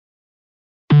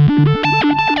You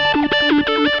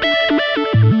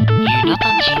know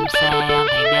I'm Chim Se,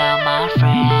 baby I'm my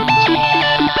friend.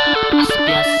 Yeah, I should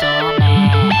be so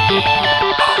mad.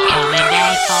 Coming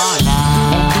back for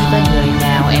love. Em đi với người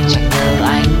nào em chẳng ngờ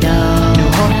anh đâu. Nụ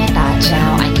hôn hay ta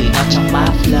trao anh gửi nó trong má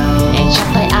flow. Em trong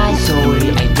tay ai rồi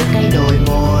anh biết cái đôi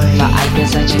môi. Và anh đưa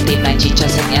ra trái tim này chỉ cho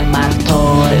riêng em mà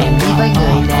thôi. Em đi với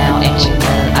người nào em chẳng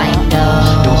ngờ anh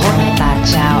đâu. Nụ hôn hay ta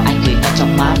trao anh gửi nó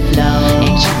trong má flow.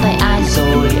 Em trong tay ai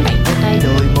rồi anh biết cái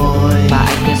đôi môi. Và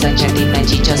anh đưa ra trái tim này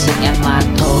chỉ cho riêng em mà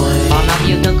thôi. Bao năm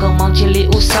yêu thương không mong chia ly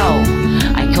u sầu.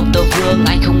 Anh không tơ vương,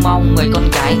 anh không mong người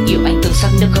con gái yêu anh từng sắc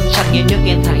nước không chẳng như nước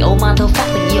yên thành âu man thơ phác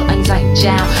tình yêu anh dành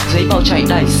trao. Dưới bầu trời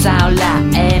đầy sao là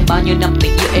em, bao nhiêu năm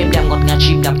tình yêu em đẹp ngọt ngào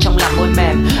chìm đắm trong làn môi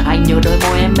mềm. Anh nhớ đôi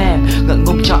môi em mềm, ngượng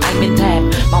ngùng cho anh bên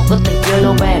thèm, mong ước tình yêu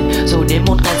lâu bền. Rồi đến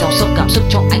một ngày dòng sông cảm xúc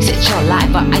cho anh sẽ trở lại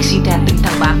và anh xin thèm tinh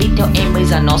thần bám đi theo em. Bây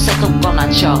giờ nó sẽ không còn là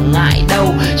trở ngại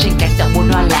đâu. Trên cánh đồng muôn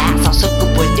hoa lá, dòng sông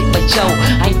cùng với những bầy trâu.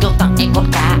 Anh câu tặng em con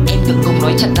cá, em ngượng ngùng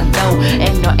nói chẳng cần đâu.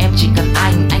 Em nói em chỉ cần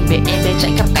anh bế em bên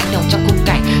chạy khắp cánh đồng trong khung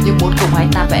cảnh. Nhưng muốn cùng hai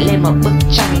ta vẽ lên một bức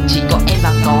tranh, chỉ có em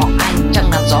và có anh.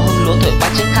 Trăng làn gió hương lúa thổi qua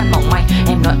chiếc khăn mỏng manh.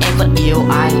 Em nói em vẫn yêu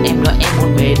anh, em nói em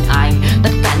muốn bên anh. Tất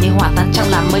cả như hòa tan trong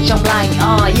làn mây trong lành.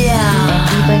 Oh yeah. Em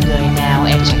đi với người nào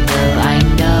em chẳng ngờ anh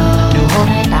đâu. Nụ hôn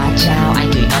hay ta trao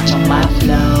anh gửi nó trong má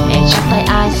flow. Em trong tay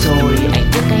ai rồi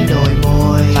anh biết cái đôi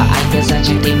môi. Và anh đưa ra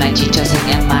trái tim này chỉ cho riêng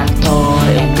em mà thôi.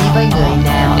 Em đi với người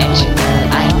nào em chẳng ngờ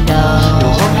anh đâu. Nụ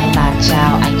hôn hay ta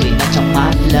trao anh gửi nó trong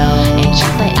má flow. Em trong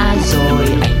tay ai rồi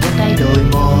anh biết cái đôi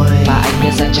môi. Và anh đưa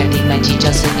ra trái tim này chỉ cho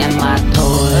riêng em mà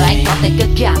thôi. Anh có thể cất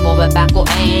cả một vài ba của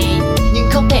em, nhưng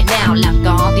không thể nào làm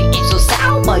có tình em số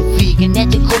sao. Bởi vì cái nét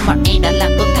trên khuôn mặt em đã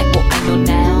làm cơn thành của anh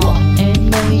đôi nào.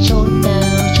 Em nơi chốn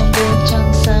nào trong đêm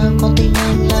trăng sao con tim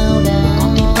anh lao đao.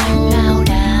 Con tim anh lao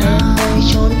đao. Em nơi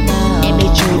chốn nào. Em nơi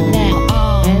chốn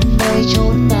nào. Em nơi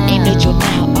chốn nào. Em nơi chốn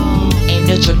nào. Em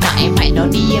nơi chốn nào em hãy nói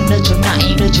đi. Em nơi chốn nào.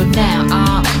 Em nơi chốn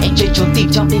nào. Em chơi trốn tìm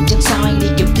trong đêm trăng sao anh đi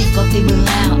kiếm tìm con tim hư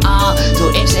hao.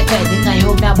 Rồi em sẽ về những ngày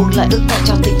hôm nào buông lời ước hẹn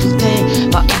cho tình phu thê.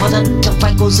 Và em có thân trong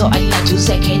vai cô dâu anh là chú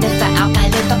rể khẽ đất tại áo tay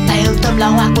lên tóc tay hương thơm lá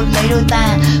hoa cuốn lấy đôi ta.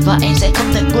 Và em sẽ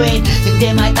không thể quên những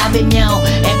đêm hai ta bên nhau.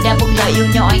 Em đã buông lời yêu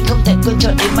nhau anh không thể quên cho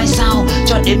đến mai sau.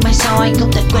 Cho đến mai sau anh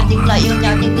không thể quên những lời yêu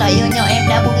nhau. Những lời yêu nhau em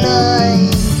đã buông lời.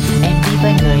 Em đi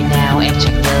với người nào em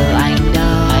chẳng ngờ anh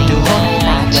đâu. Nụ hôn hay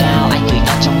ta trao anh gửi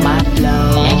nó trong má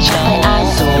flow. Em trong tay ai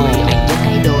rồi anh biết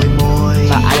cái đôi môi.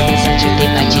 Và anh đưa ra trái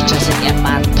tim này chỉ cho riêng em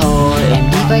mà thôi. Em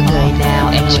đi với người nào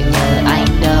em chẳng ngờ anh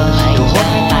đâu. Nụ hôn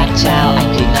hay ta trao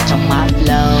anh gửi nó trong má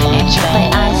flow. Em trong tay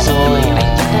ai rồi anh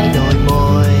biết cái đôi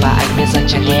môi. Và anh đưa ra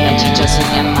trái tim này chỉ cho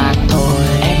riêng em mà thôi.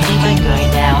 Em đi với người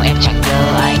nào em chẳng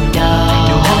ngờ anh đâu.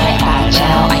 Nụ hôn hay ta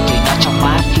trao anh gửi nó trong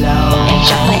má flow. Em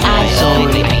trong tay ai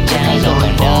rồi anh biết cái đôi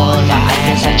môi. Và anh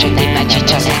đưa ra trái tim này chỉ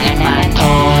cho riêng em mà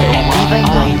thôi. Em đi với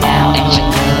người nào em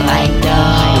chẳng ngờ anh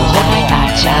đâu. Nụ hôn hay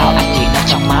ta trao anh gửi nó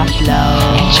trong má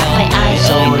flow. Em trong tay ai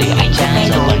rồi anh biết cái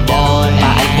đôi